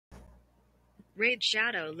Raid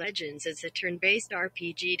Shadow Legends is a turn-based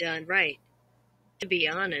RPG done right. To be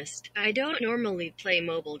honest, I don't normally play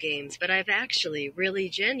mobile games, but I've actually really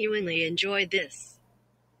genuinely enjoyed this.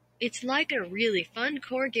 It's like a really fun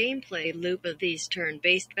core gameplay loop of these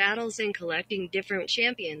turn-based battles and collecting different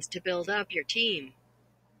champions to build up your team.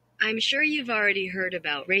 I'm sure you've already heard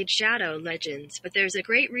about Raid Shadow Legends, but there's a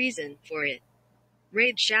great reason for it.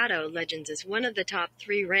 Raid Shadow Legends is one of the top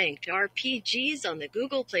 3 ranked RPGs on the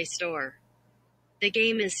Google Play Store. The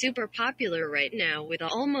game is super popular right now with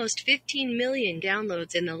almost 15 million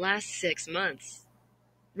downloads in the last 6 months.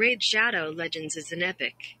 Raid Shadow Legends is an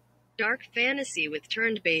epic, dark fantasy with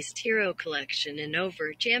turn-based hero collection and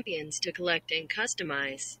over champions to collect and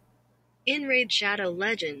customize. In Raid Shadow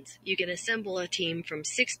Legends, you can assemble a team from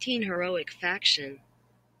 16 heroic faction.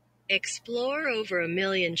 Explore over 1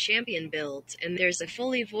 million champion builds, and there's a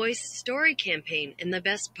fully voiced story campaign, and the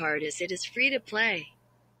best part is it is free to play.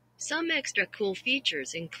 Some extra cool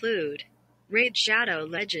features include Raid Shadow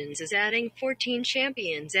Legends is adding 14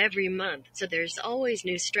 champions every month, so there's always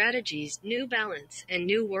new strategies, new balance, and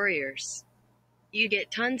new warriors. You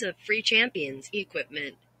get tons of free champions,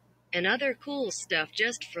 equipment, and other cool stuff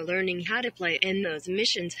just for learning how to play, and those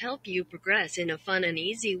missions help you progress in a fun and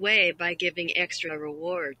easy way by giving extra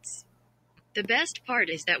rewards. The best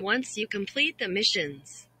part is that once you complete the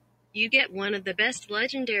missions, you get one of the best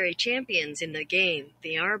legendary champions in the game,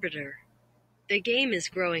 the Arbiter. The game is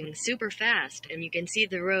growing super fast, and you can see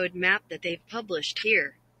the roadmap that they've published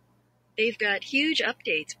here. They've got huge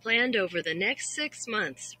updates planned over the next 6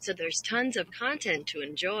 months, so there's tons of content to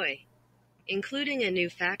enjoy, including a new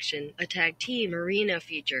faction, a tag team arena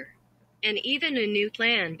feature, and even a new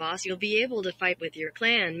clan boss. You'll be able to fight with your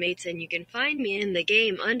clan mates, and you can find me in the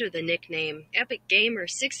game under the nickname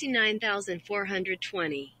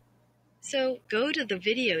EpicGamer69420. So, go to the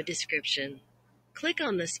video description, click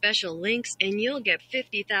on the special links, and you'll get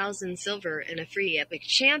 50,000 silver and a free epic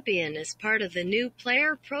champion as part of the new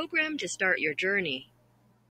player program to start your journey.